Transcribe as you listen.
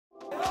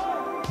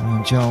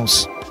And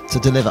Giles to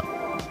deliver.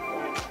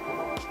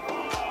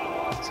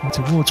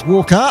 So towards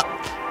Walker,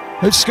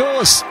 who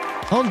scores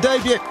on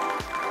debut,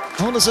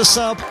 on as a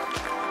sub.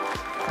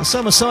 The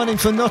summer signing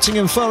for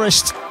Nottingham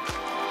Forest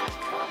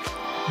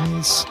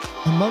is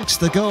amongst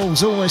the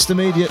goals almost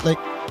immediately.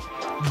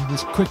 He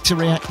was quick to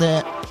react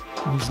there.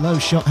 His low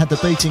shot had the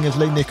beating of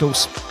Lee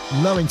Nichols,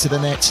 low into the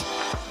net.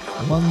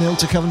 1-0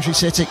 to Coventry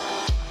City.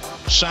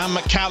 Sam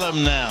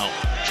McCallum now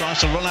tries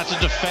to run out of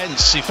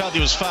defence. He felt he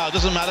was fouled.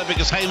 Doesn't matter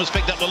because Hayman's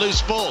picked up the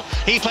loose ball.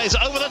 He plays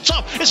it over the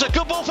top. It's a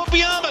good ball for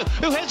Biamo,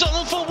 who heads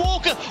on for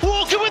Walker.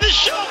 Walker with a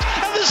shot,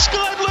 and the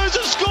Sky Blues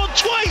have scored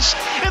twice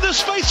in the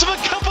space of a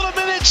couple of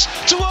minutes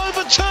to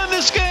overturn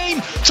this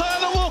game.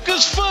 Tyler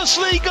Walker's first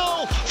league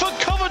goal for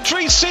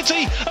Coventry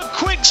City. A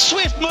quick,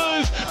 swift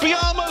move.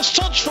 Biamo's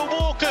touch for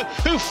Walker,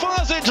 who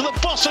fires it to the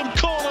bottom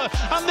corner,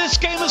 and this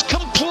game has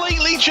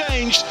completely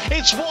changed.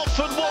 It's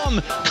Watford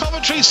 1,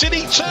 Coventry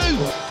City 2.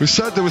 We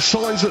said there were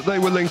signs that they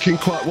were linking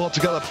quite well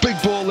together. Big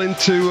ball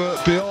into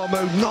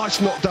Biamo,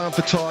 nice knockdown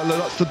for Tyler.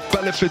 That's the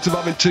benefit of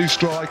having two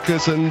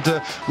strikers, and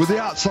with the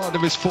outside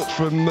of his foot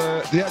from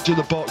the edge of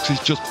the box,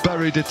 he's just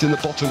buried it in the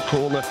bottom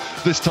corner,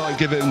 this time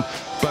giving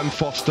Ben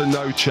Foster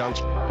no chance.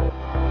 A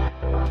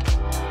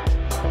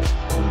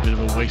bit of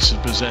a waste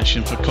of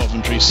possession for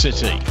Coventry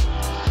City.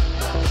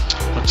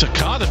 But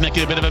Takada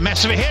making a bit of a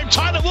mess of it here.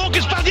 Tyler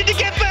Walker's batting to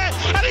get there,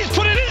 and he's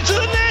put it into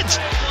the net.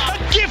 A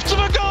gift of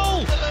a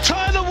goal.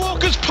 Tyler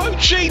Walker's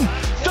poaching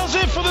does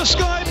it for the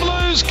Sky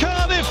Blues.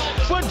 Cardiff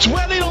were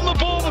dwelling on the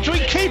ball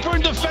between keeper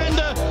and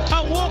defender,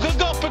 and Walker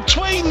got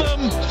between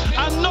them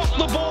and knocked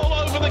the ball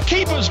over the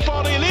keeper's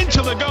body and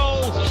into the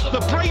goal.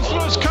 The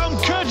breakthrough has come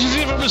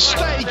courtesy of a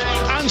mistake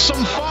and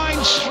some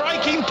fine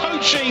striking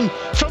poaching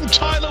from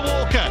Tyler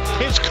Walker.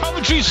 It's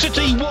Coventry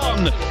City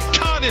 1,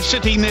 Cardiff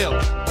City 0.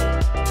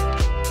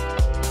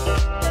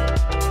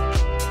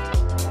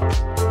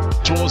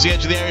 Towards the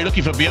edge of the area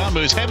looking for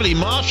Biamo, who's heavily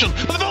marshaled,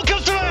 but the ball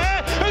comes to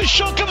O'Hare, whose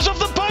shot comes off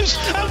the post,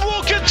 and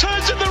Walker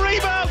turns in the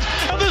rebound,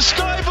 and the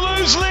Sky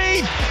Blues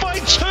lead by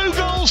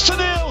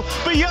 2-0.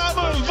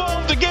 Biamo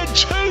involved again,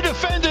 two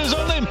defenders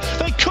on him,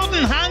 they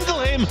couldn't handle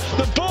him.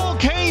 The ball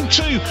came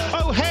to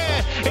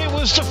O'Hare, it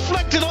was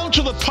deflected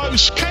onto the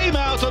post, came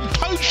out, and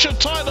poacher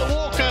Tyler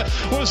Walker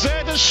was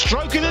there to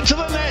stroke it into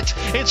the net.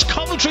 It's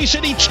Coventry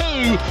City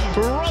 2,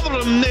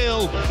 Rotherham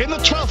 0 in the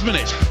 12th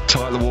minute.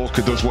 Tyler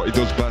Walker does what he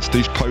does best,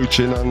 he's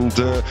poaching, and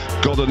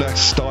Godinez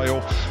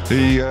style,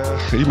 he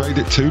made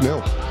it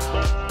 2-0.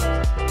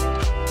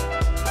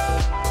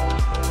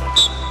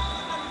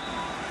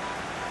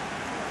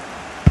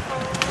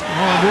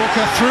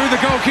 Walker through the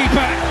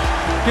goalkeeper,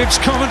 gives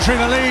Coventry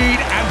the lead,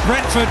 and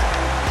Brentford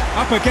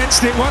up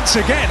against it once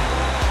again.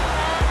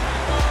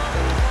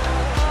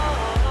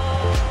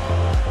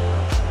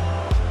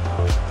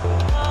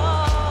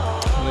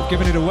 Well, they've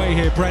given it away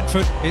here,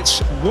 Brentford.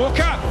 It's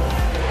Walker,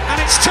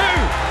 and it's 2.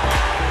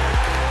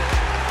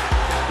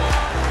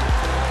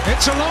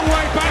 It's a long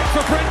way back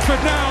for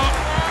Brentford now.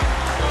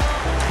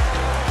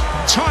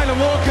 Tyler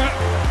Walker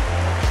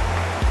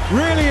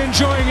really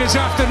enjoying his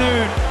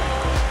afternoon.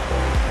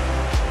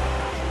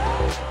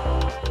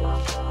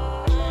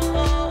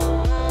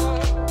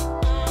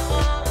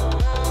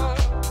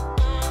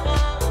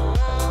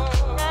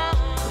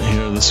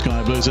 Here are the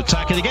Sky Blues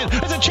attacking again.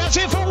 There's a chance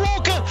here for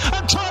Walker,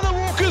 and Tyler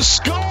Walker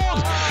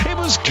scored. It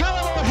was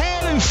Callum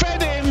O'Hare who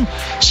fed him.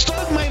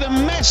 Stoke made a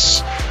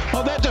mess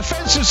of their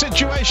defensive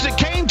situation. It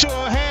came to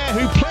O'Hare,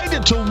 who played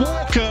it to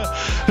Walker,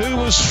 who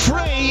was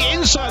free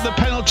inside the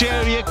penalty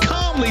area,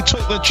 calmly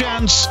took the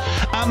chance,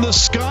 and the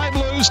Sky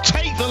Blues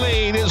take the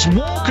lead. It's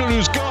Walker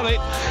who's got it.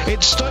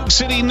 It's Stoke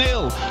City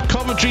 0,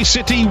 Coventry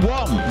City 1.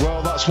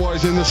 Well, that's why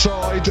he's in the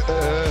side.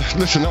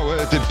 Listen,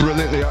 O'Hare did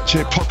brilliantly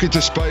actually. Pocket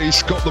of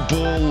space, got the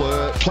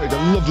ball, played a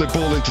lovely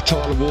ball into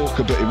Tyler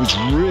Walker, but it was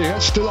really,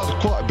 still had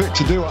quite a bit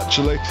to do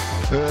actually.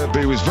 But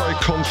he was very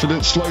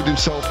confident, slowed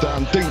himself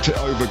down, dinked it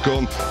over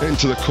Gunn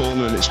into the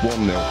corner, and it's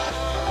 1-0.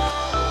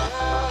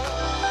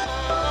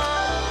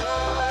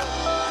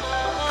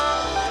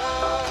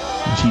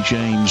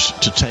 James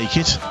to take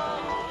it,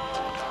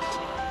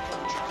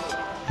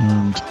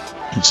 and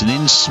it's an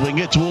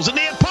in-swinger towards the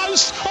near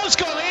post. Oh, it's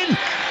gone in.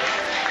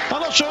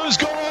 I'm not sure who's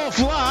gone off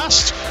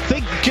last. I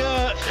think,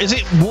 is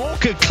it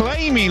Walker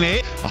claiming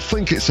it? I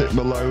think it's hit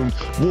Malone.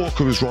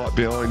 Walker was right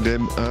behind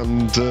him,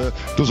 and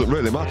doesn't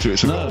really matter,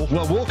 it's a goal.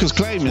 Well, Walker's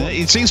claiming it.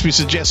 It seems to be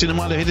suggesting it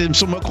might have hit him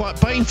somewhere quite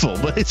painful,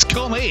 but it's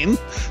gone in, and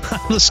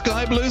the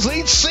Sky Blues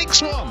lead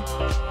 6-1.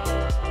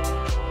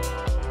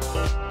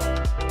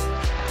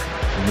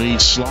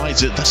 Reed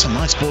slides it. That's a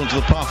nice ball into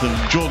the path of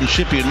Jordan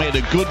Shippey, who made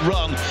a good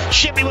run.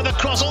 Shippey with a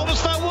cross,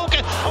 almost found Walker,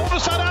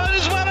 almost found Allen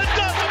as well, and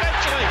does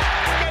eventually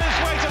get his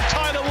way to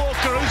Tyler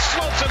Walker, who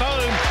slots it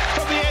home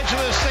from the edge of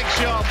the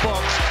 6-yard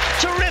box.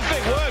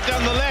 Terrific work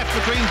down the left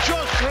between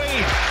Josh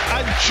Reed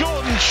and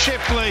Jordan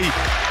Shipley.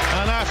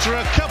 And after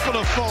a couple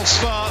of false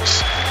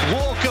starts,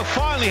 Walker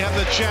finally had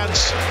the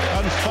chance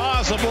and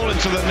fires the ball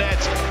into the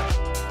net.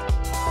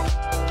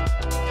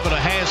 But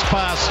O'Hare's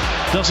pass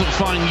doesn't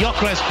find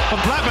Gyökeres,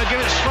 and Blackburn give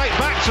it straight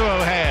back to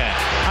O'Hare.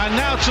 And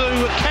now to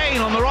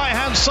Kane on the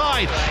right-hand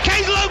side.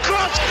 Kane low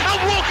cross, and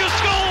Walker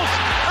scores!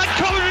 And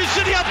Coventry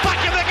City are back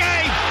in the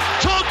game!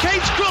 Todd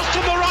Kane's cross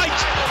from the right,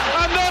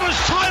 and there was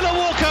Tyler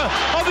Walker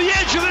on the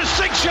edge of the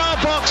 6-yard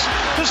box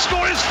to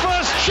score his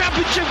first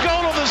championship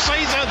goal of the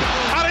season,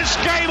 and it's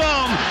game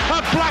on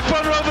at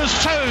Blackburn Rovers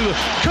 2,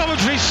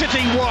 Coventry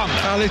City 1.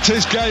 And it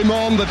is game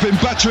on. They've been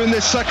better in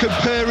this second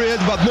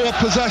period, but more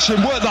possession,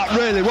 worked that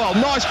really well.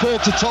 Nice ball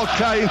to Todd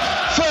Kane,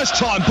 first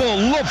time ball,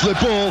 lovely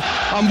ball,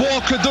 and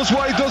Walker does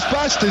what he does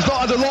best. He's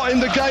not had a lot in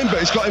the game, but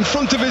he's got in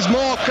front of his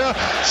marker,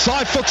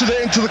 side-footed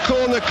it into the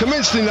corner,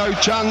 Kaminsky no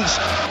chance.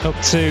 Up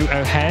to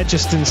O'Hare,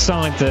 just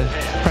inside the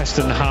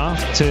Preston half,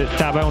 to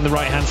Dabo on the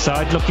right-hand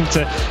side, looking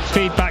to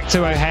feed back to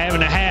O'Hare,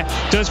 and O'Hare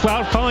does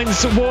well,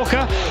 finds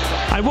Walker,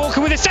 and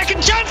Walker with a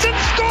second chance and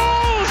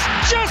scores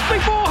just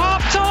before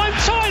half-time.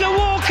 Tyler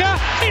Walker,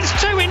 it's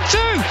 2 in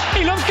 2.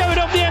 He loves going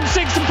up the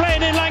M6 and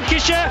playing in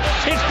Lancashire.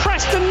 It's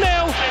Preston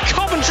 0,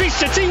 Coventry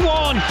City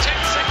 1.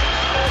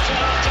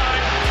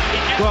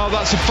 Well,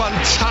 that's a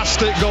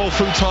fantastic goal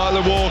from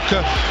Tyler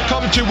Walker.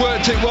 Coventry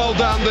worked it well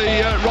down the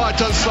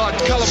right-hand side.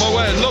 Callum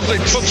O'Hare, lovely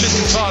touches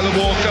to Tyler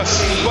Walker,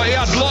 but he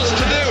had lots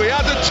to do. He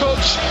had a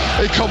touch,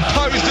 he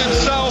composed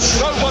himself,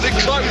 nobody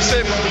closed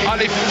him, and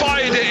he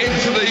fired it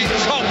into the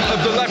top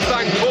of the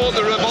left-hand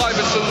corner of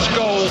Iverson's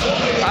goal.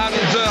 And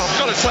I've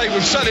got to say,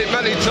 we've said it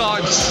many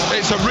times,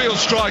 it's a real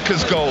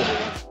striker's goal.